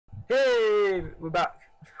Hey, we're back.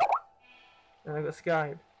 And I got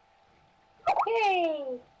Skype. Yay!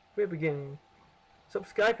 We're beginning. Stop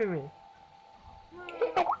Skyping me.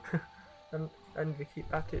 and we keep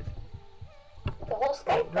at it. The whole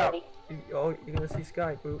Skype Now, party. you're gonna see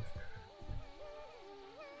Skype. Oops.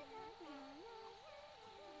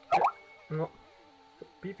 No. Stop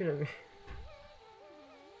beeping at me.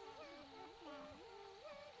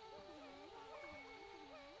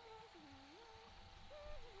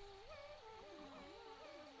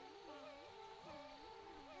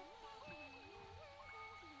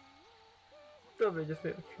 Probably just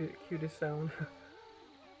make the cutest sound.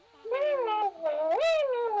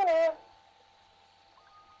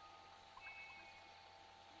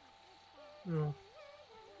 No.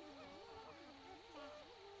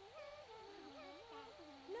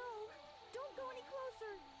 No, don't go any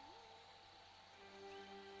closer.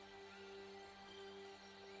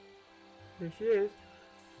 There she is.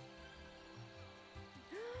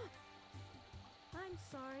 I'm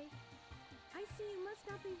sorry. I see you must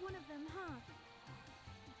not be one of them, huh?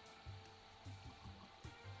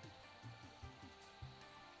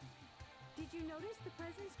 Did you notice the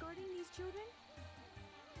presence guarding these children?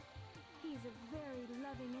 He's a very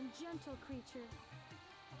loving and gentle creature.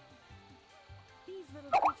 These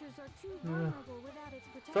little creatures are too vulnerable without its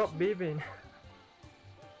protection. Stop beeping.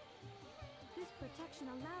 This protection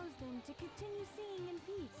allows them to continue seeing in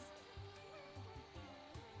peace.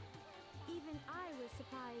 Even I was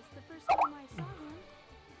surprised the first time I saw him.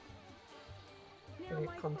 Now And it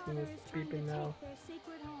my father continues is trying to beeping now. take their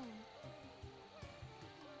sacred home.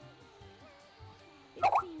 It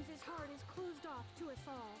seems his heart is closed off to us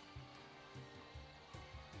all.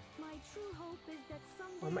 My true hope is that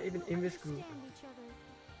someday Why am I even we'll in this group? understand each other.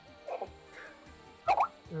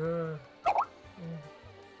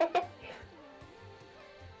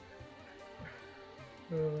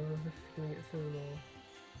 This is gonna get so long.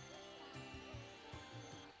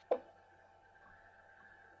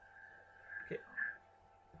 Okay.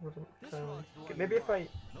 Hold on. Okay, maybe if I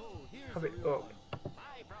have it up.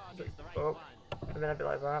 Up. And then I'd be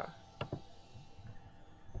like that.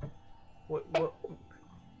 What?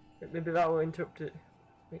 Maybe that will interrupt it.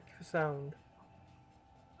 Make a sound.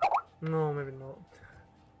 No, maybe not.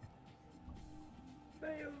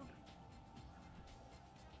 Failed.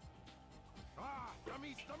 Ah,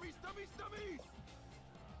 dummies, dummies, dummies, dummies!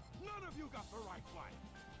 None of you got the right one.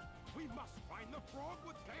 We must find the frog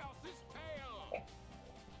with Chaos's tail.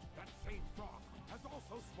 That same frog has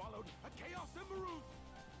also swallowed a Chaos Emerald.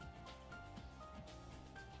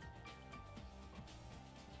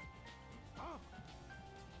 Huh?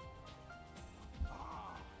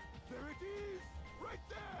 Ah, there it is, right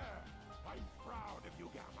there. I'm proud of you,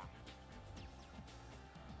 Gamma.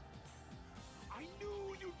 I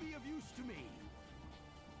knew you'd be of use to me.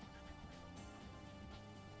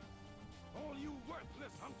 All you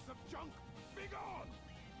worthless hunks of junk, be gone!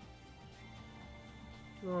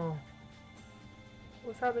 No.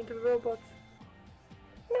 What's happening to the robots?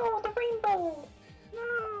 No, the rainbow!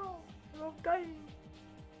 No! They're all dying.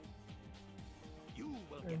 You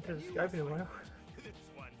will I haven't get a touched new Skype in a while. assignment. This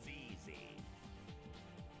one's easy.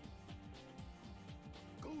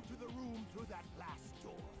 Go to the room through that last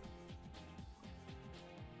door.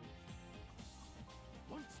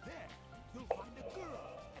 Once there, you'll find a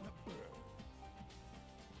girl and a bird.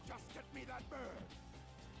 Just get me that bird.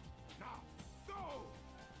 Now, go!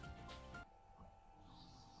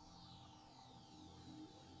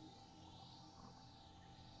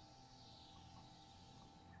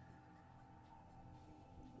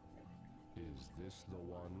 Is this the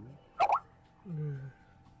one?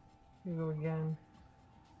 Here we go again.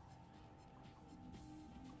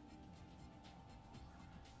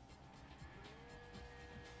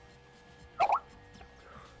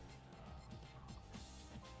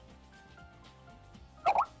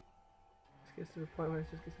 This gets to the point where it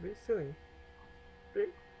just gets a bit silly.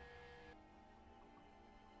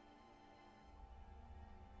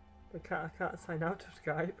 I can't sign out of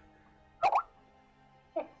Skype.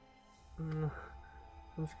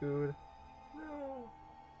 I'm screwed. No.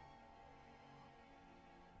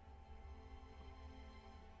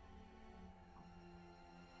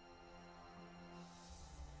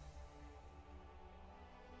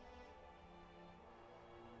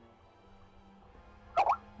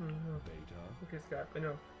 Beta? Okay, Skype,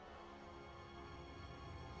 enough.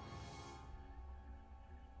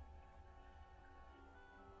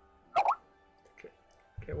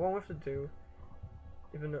 Okay, what I have to do,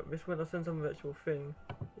 even though this one will send some virtual thing,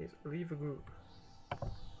 is leave a group.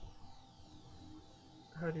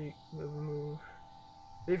 How do you remove?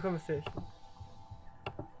 Leave conversation.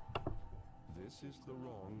 This is the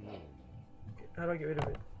wrong room. Okay, how do I get rid of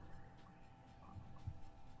it?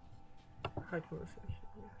 Hide conversation.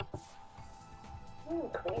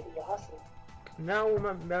 Crazy awesome. Now we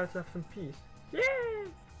might be able to have some peace. Yay!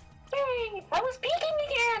 Yay! I was peeking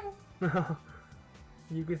again!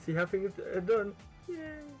 You can see how things are done.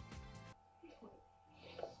 Yay!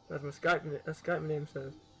 That's my Skype name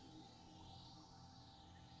says.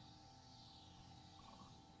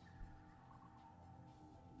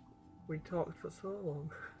 We talked for so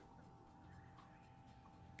long.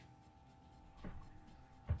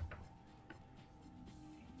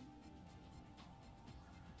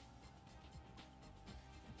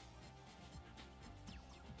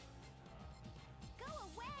 Go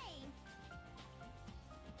away!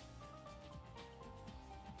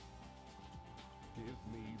 Give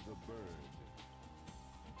me the bird.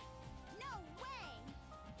 No way!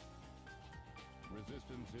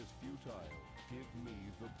 Resistance is futile. Give me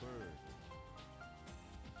the bird.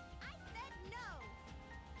 I said no!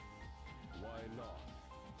 Why not?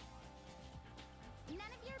 None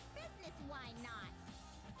of your business why not!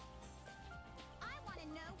 I want to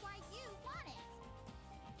know why you want it!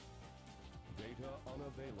 Data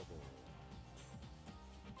unavailable.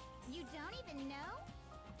 You don't even know?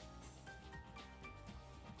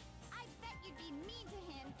 I bet you'd be mean to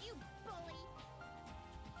him, you bully!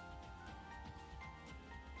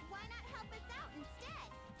 Why not help us out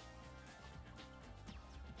instead?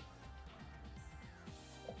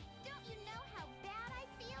 Don't you know how bad I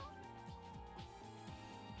feel?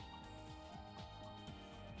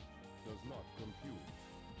 Does not compute.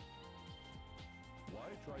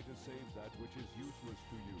 Why try to save that which is useless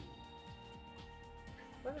to you?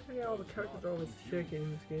 Why do I think all the characters are always shaking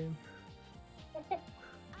in this game?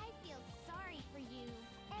 I feel sorry for you.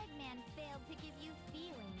 Eggman failed to give you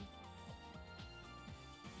feelings.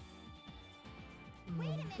 Wait a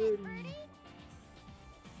minute, Birdie. Birdie!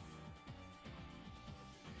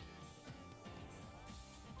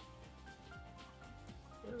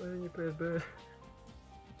 Why didn't you play as bird?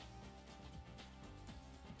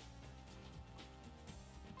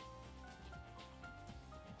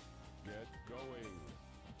 Get going.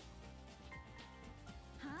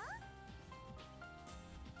 Huh?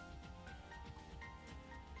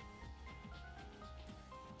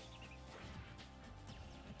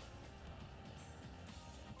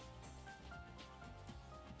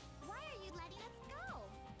 Why are you letting us go?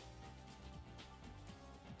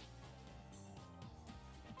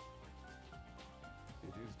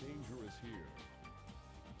 It is dangerous here.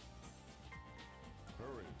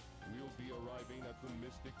 Hurry. We'll be arriving at the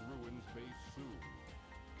Mystic Ruins base soon.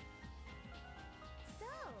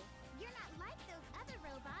 So, you're not like those other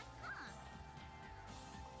robots, huh?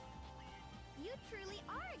 You truly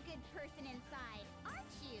are a good person inside,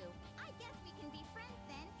 aren't you? I guess we can be friends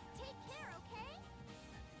then. Take care, okay?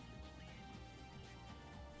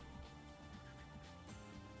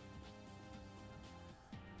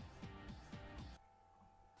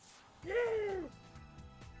 Yeah!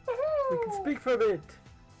 We can speak for a bit!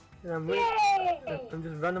 And I'm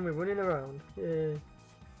just randomly running around. Yeah.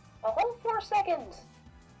 A whole 4 seconds!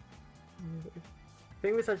 I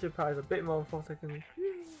think this actually applies a bit more than 4 seconds.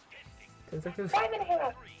 10 seconds?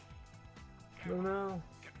 5.5! No, no.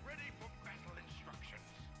 Get ready for battle instructions.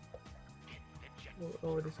 Hit the jet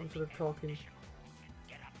Oh, there's some sort of talking. and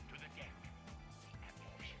get up to the deck.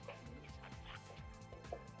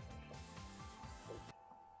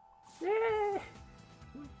 Yeah!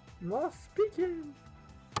 More speaking!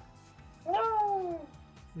 No!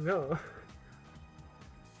 No.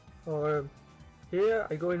 Or, here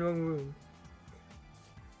I go in wrong room.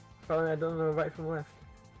 Apparently I don't know right from left.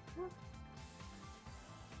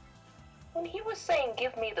 When he was saying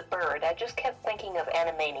give me the bird, I just kept thinking of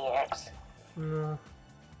Animaniacs. No.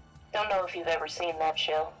 Don't know if you've ever seen that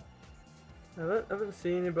show. I haven't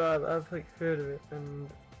seen it, but I've like heard of it, and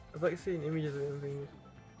I've like seen images of it and things.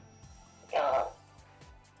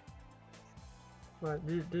 Right,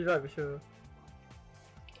 do you like the show?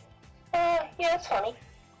 Yeah, it's funny.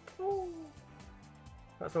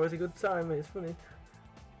 That's always a good sign when it's funny.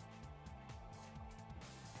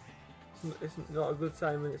 It's not a good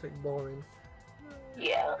sign when it's like boring.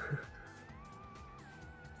 Yeah.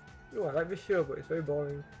 Oh, I like the show, but it's very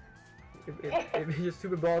boring. It just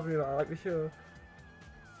super bores me, but I like the show.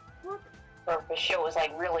 What? Or the show was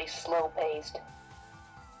like really slow paced.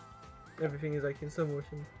 Everything is like in slow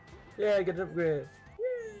motion. Yeah, I get an upgrade.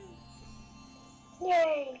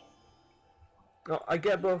 Yay! Oh, I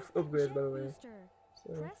get both upgrades by the way. Booster.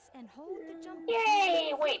 So, Press and hold the jump.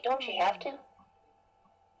 Yay! Wait, don't you have to?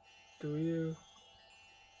 do you?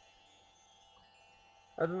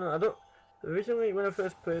 I don't know. Originally, when I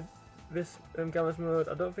first played this Gamma's mode,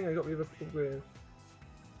 I don't think I got the other upgrade.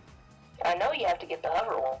 I know you have to get the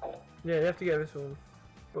hover one. Yeah, you have to get this one.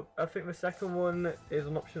 But I think the second one is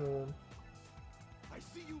an optional one. I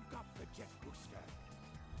see you've got the jet booster.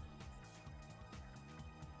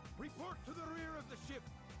 Report to the rear of the ship.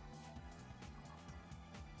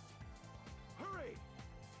 Hurry!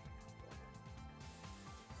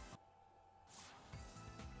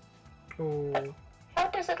 Oh, How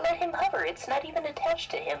does it let him hover? It's not even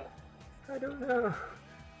attached to him. I don't know.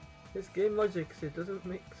 It's game logic, so it doesn't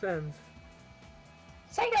make sense.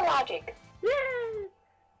 Sega logic. Yay!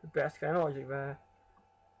 The best kind of logic there.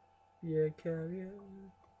 Yeah, carry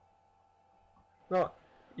on. No,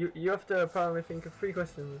 you have to apparently think of 3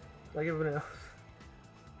 questions, like everyone else.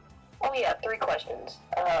 Oh yeah, 3 questions.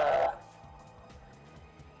 Okay,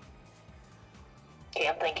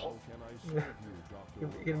 I'm thinking. How can I serve you, Dr. You're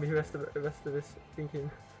gonna be the rest of this thinking.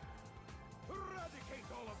 Eradicate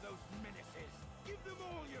all of those menaces. Give them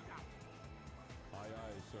all you got. Aye,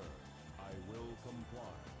 aye, sir. I will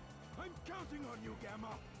comply. I'm counting on you,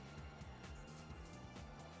 Gamma.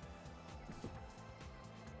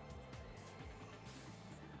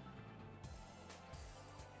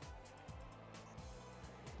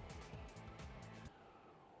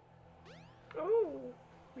 Oh,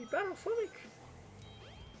 we battle Sonic.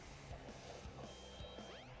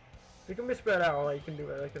 You can be spread out, like you can do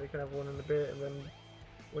it. Like you can have one in a bit and then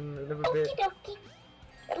one in another bit. Okie dokie.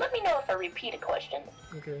 And let me know if I repeat a question.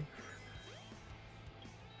 Okay.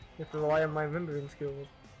 You have to rely on my remembering skills.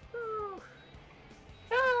 Oh,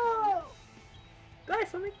 No! die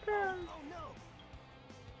Sonic, die! Oh no!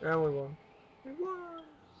 And we won. We won!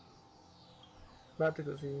 Back to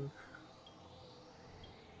the scene.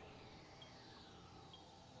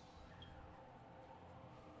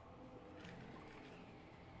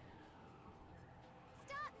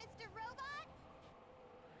 Stop, Mr. Robot!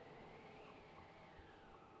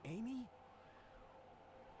 Amy?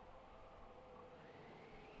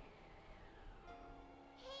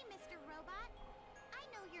 Hey, Mr. Robot. I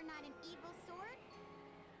know you're not an evil sort.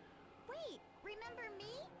 Wait, remember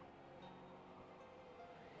me?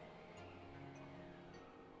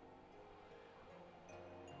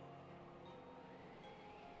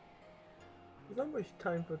 There's not much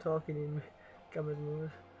time for talking in Gamma's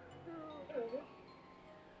mode.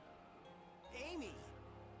 Amy!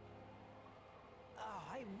 Oh,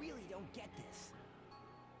 I really don't get this.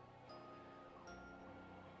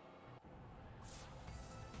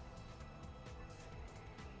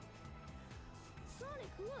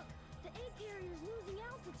 Sonic, look! The egg carrier's losing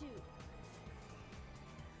altitude.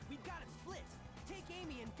 We've got it split. Take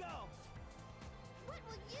Amy and go. What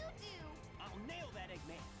will you do? I'll nail that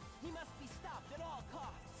Eggman. He must be stopped at all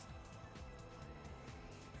costs.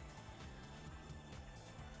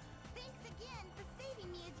 Thanks again for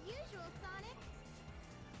saving me as usual, Sonic.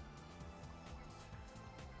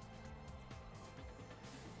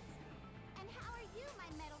 And how are you, my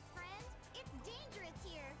metal friend? It's dangerous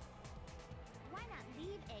here. Why not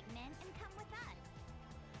leave Eggman and come with us?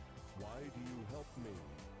 Why do you help me?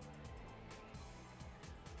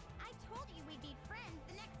 I told you we'd be friends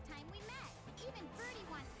the next time we met. Even Birdie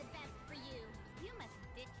wants the best for you. You must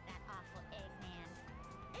ditch that awful Eggman.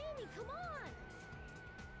 Amy, come on!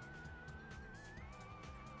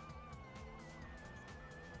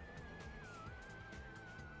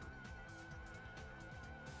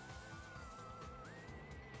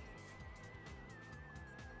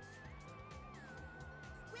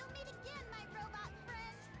 We'll meet again, my robot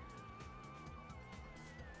friend.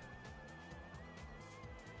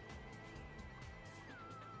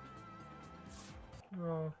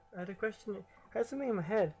 Oh, I had a question. I had something in my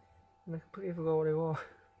head, and I completely forgot what it was.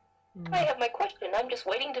 I have my question. I'm just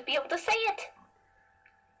waiting to be able to say it.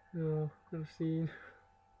 No, never seen.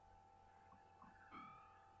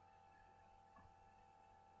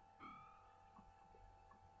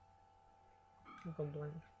 I've gone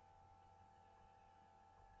blank.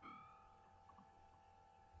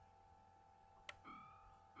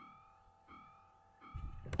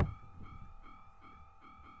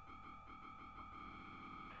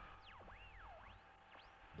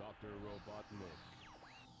 Dr. Robotnik.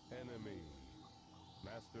 Enemy.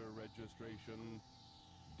 Master registration.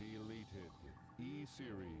 Deleted.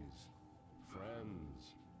 E-series.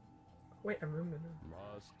 Friends. Wait, I remember now.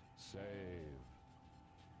 Must save.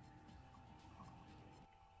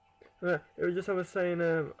 It was just I was saying,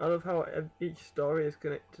 I love how each story is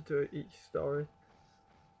connected to each story.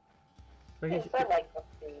 Like Yes, each, I like that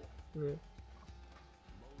too. yeah.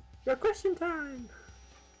 Your question time!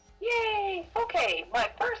 Yay! Okay, my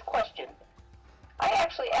first question. I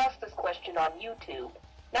actually asked this question on YouTube.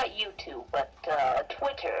 not YouTube, but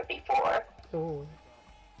Twitter before. Oh.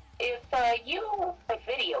 If you were a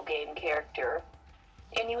video game character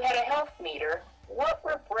and you had a health meter, what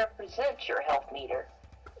would represent your health meter?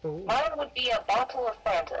 Oh. Mine would be a bottle of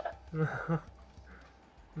Fanta.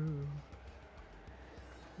 Mine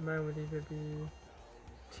would either be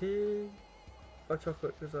tea or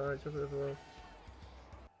chocolate, because I like chocolate as well.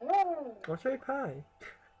 Or cherry pie.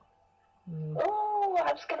 Oh,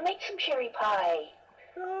 I was gonna make some cherry pie.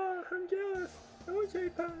 Oh, I'm jealous. I want cherry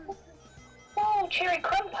pie. Oh, cherry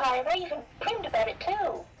crumb pie, and I even dreamed about it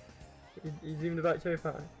too. You dreamed about cherry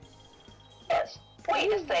pie? Yes.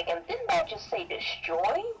 Wait a second, didn't I just say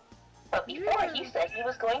destroy? But before he said he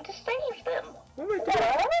was going to save them. What am I doing?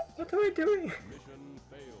 What? What am I doing? Mission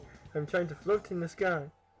failed. I'm trying to float in the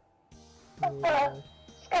sky.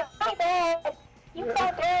 Sky bad. You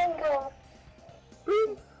got dangle.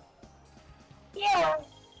 Boom! Yeah.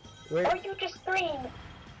 Wait. Or you just scream.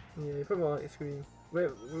 Yeah, you probably won't like scream. Wait,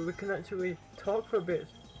 we can actually talk for a bit.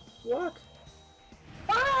 What?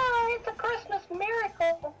 Ah, it's a Christmas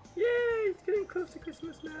miracle. Yay! It's getting close to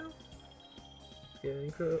Christmas now.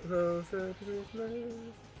 Getting closer to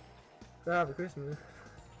Christmas. Father Christmas.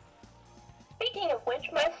 Speaking of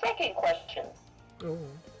which, my second question. Oh.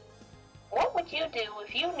 What would you do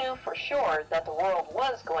if you knew for sure that the world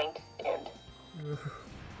was going to end?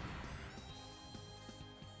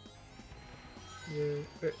 Yeah.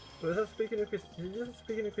 Wait, was that speaking of Christmas? Did you just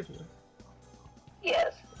speaking of Christmas?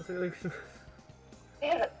 Yes. That's really Christmas.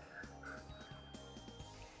 Yeah.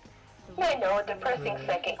 I know, a depressing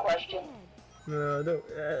second question. No, no,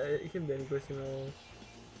 it can be any question at all.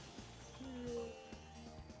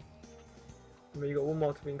 But you got one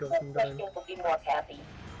more to think of This sometime. question will be more happy.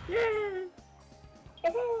 Yay!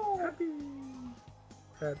 Woohoo! Happy!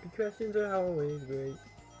 Happy questions are always great.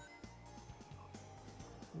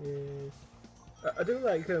 Yeah. I do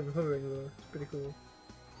like hovering though, it's pretty cool.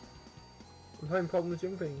 I'm having problems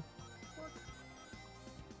jumping.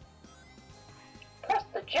 Press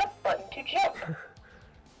the jump button to jump.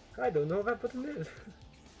 I don't know what that button is.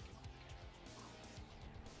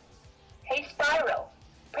 Hey Spyro,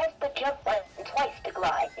 press the jump button twice to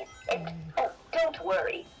glide. And, oh, don't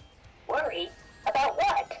worry. Worry? About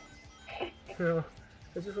what? No,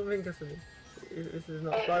 it's just something interesting. This is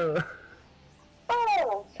not Spyro.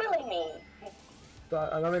 Oh, silly me.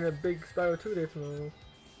 But I'm having a big Spyro 2 day tomorrow.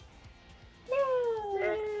 No.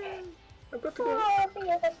 Yay! I've got to go. Oh, the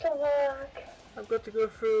others to work. I've got to go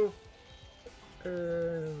through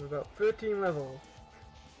about 13 levels.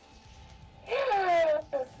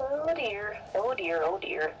 Oh dear, oh dear, oh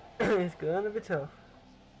dear. It's gonna be tough.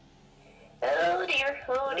 Oh dear,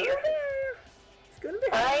 oh dear. It's gonna be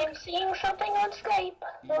hard. I'm seeing something on Skype.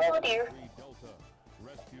 Oh dear. Delta.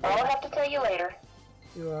 Rescue. I'll have to tell you later.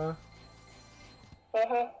 You are.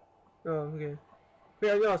 Mm-hmm. Oh, okay.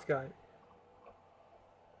 Yeah, your Skype.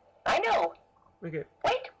 I know. Okay.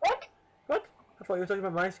 Wait, what? What? I thought you were talking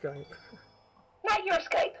about my Skype. Not your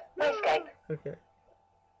Skype. My Skype. Okay.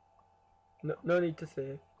 No need to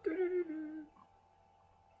say.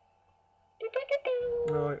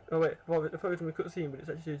 No, oh wait, I thought it was from a cutscene, but it's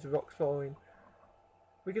actually just rocks falling.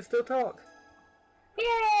 We can still talk.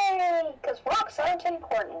 Yay! Because rocks aren't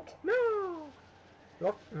important. No!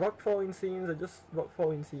 Rock falling scenes are just rock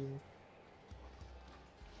falling scenes.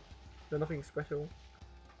 They're nothing special.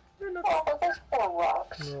 They're not. Oh, those poor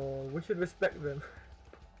rocks. No, we should respect them.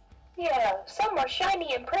 Yeah, some are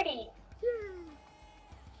shiny and pretty. Yay!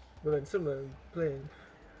 But then some are plain.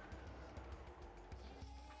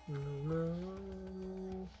 No.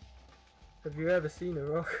 Have you ever seen a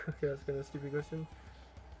rock? Okay, that's kind of a stupid question.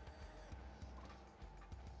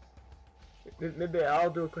 Maybe I'll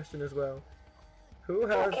do a question as well. Who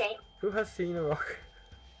has seen a rock?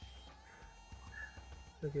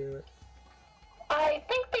 Okay, wait. I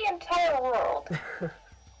think the entire world.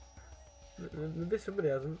 Maybe somebody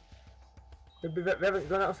hasn't. Maybe they haven't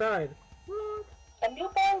gone outside. What? A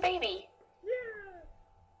newborn baby.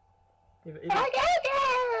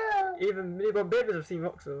 Yeah! Even newborn babies have seen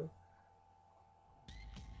rocks though.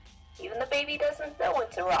 Even the baby doesn't know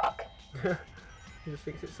it's a rock. He just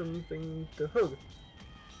thinks it's something to hug.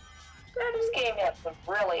 This game has some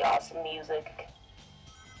really awesome music.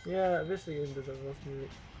 Yeah, this game does have lots of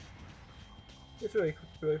music. It's a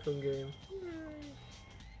very fun game. Yay.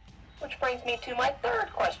 Which brings me to my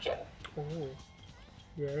third question. Oh,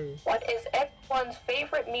 yay. What is everyone's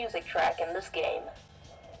favorite music track in this game?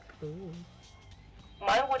 Oh.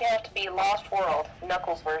 Mine would have to be Lost World,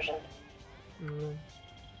 Knuckles version. No.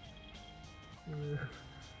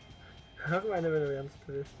 How come I never know the answer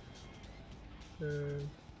to this?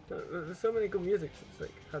 There's so many good music, it's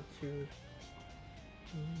like hard to choose.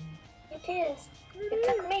 It is.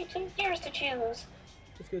 It took me 2 years to choose.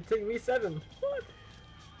 It's gonna take me 7. What?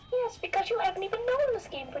 Yes, because you haven't even known this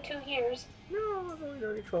game for 2 years. No, I've only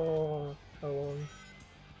known it for how long?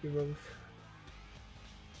 A few months.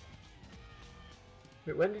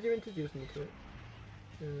 Wait, when did you introduce me to it?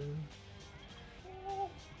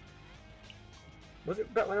 Was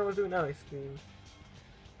it back when I was doing ice stream?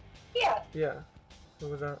 Yeah. Yeah.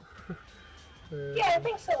 What was that? Yeah, I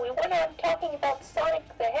think so. We went on talking about Sonic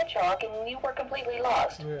the Hedgehog and you were completely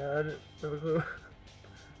lost. Yeah, I didn't have a clue.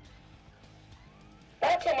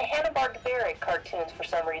 That's in the Hanna-Barbera cartoons for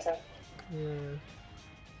some reason. Yeah.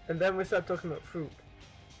 And then we started talking about fruit.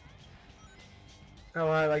 How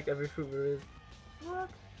I like every fruit there is. What?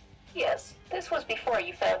 Yes, this was before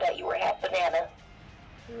you found out you were half banana.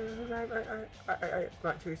 I'm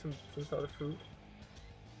actually some sort of fruit.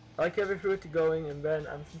 I like every fruit going, and then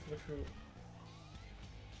I'm some sort of fruit.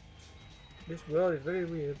 This world is very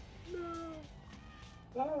weird.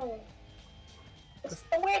 No. It's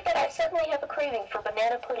so weird that I suddenly have a craving for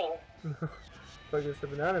banana pudding. Probably just a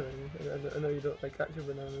banana then. I know you don't like actual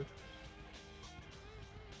bananas.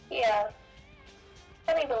 Yeah.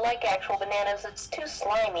 I don't even like actual bananas. It's too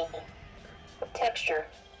slimy. The texture.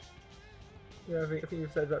 Yeah, I think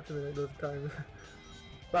you've said that to me those times.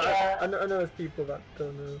 But yeah. I know there's people that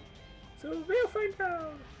don't know. So we'll find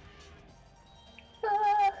out.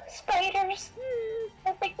 Spiders.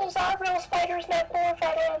 I think those are real spiders, not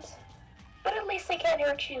glorified ants. But at least they can't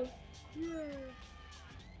hurt you. Yeah.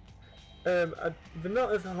 They're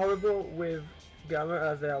not as horrible with Gamma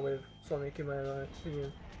as they are with Sonic in my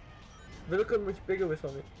opinion. They look much bigger with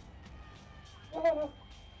Sonic.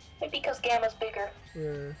 Maybe because Gamma's bigger.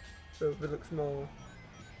 Yeah, so they look small.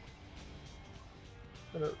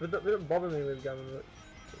 I don't, they don't bother me with Gamma much.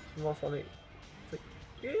 It's more Sonic. It's like,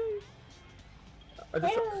 yeah. I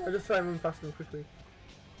just try and run past them quickly.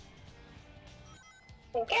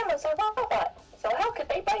 And Gamma's a robot, so how could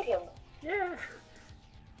they bite him? Yeah.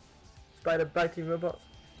 Spider biting robots.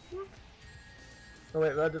 What? Oh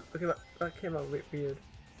wait, that came out a bit weird.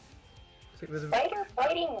 It's like Spider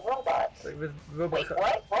fighting robots. Like with robots. Wait,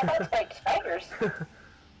 what? Robots fight spiders?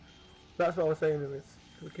 That's what I was saying.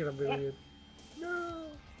 It came out a bit weird.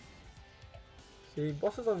 No. See,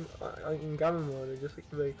 bosses in Gamma mode are just like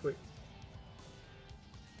very quick.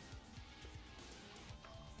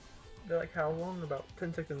 They're like how long? About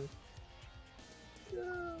 10 seconds.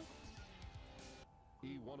 No.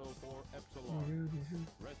 E-104 Epsilon.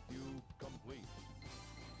 Rescue complete.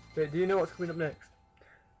 Wait, do you know what's coming up next?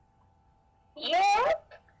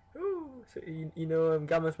 Yep. Ooh, so you know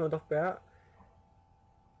Gamma's mode off by that?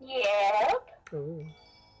 Yep. Oh.